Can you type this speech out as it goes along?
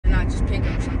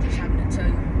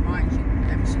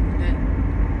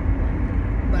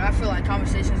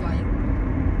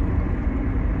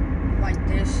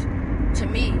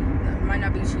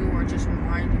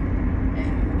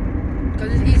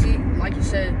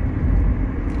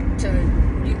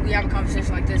we have a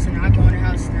conversation like this, and I go in the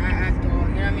house and I act all,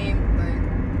 you know what I mean?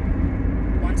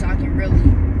 But once I can really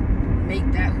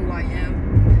make that who I am,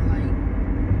 and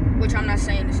like, which I'm not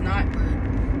saying it's not, but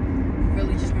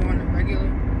really just more on the regular,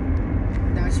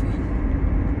 that's when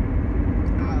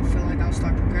I feel like I'll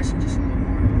start progressing just a little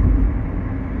more.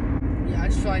 Yeah, I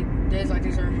just feel like days like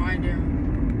this are a reminder.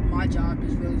 My job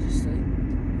is really just to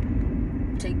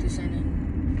take this in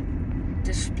and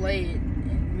display it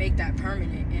and make that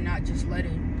permanent, and not just let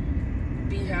it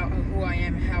be who I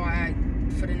am and how I act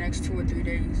for the next 2 or 3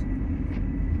 days.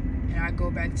 And I go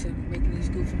back to making these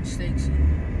goofy mistakes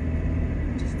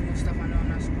and just doing stuff I know I'm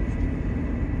not supposed to.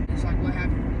 It's like, what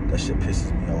happened? That shit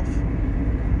pisses me off.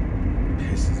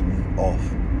 Pisses me off.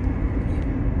 Yeah.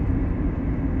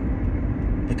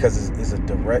 Because it's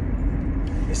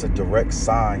a direct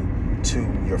sign to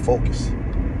your focus.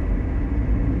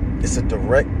 It's a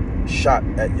direct shot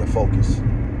at your focus.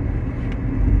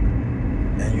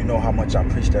 And you know how much I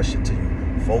preach that shit to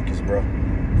you. Focus, bro.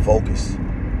 Focus.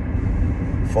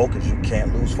 Focus. You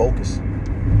can't lose focus.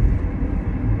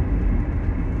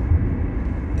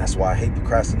 That's why I hate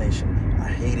procrastination. I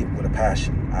hate it with a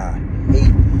passion. I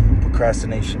hate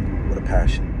procrastination with a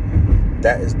passion.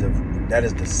 That is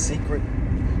the secret.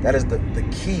 That is the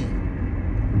key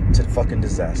to fucking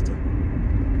disaster.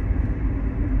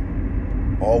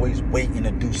 Always waiting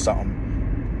to do something.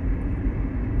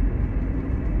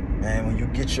 Man, when you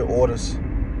get your orders,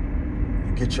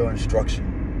 you get your instruction,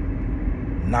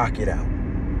 knock it out.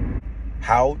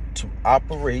 How to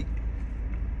operate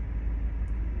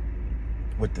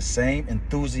with the same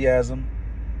enthusiasm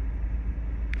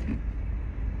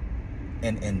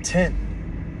and intent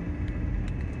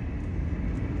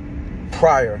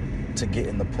prior to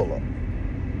getting the pull-up.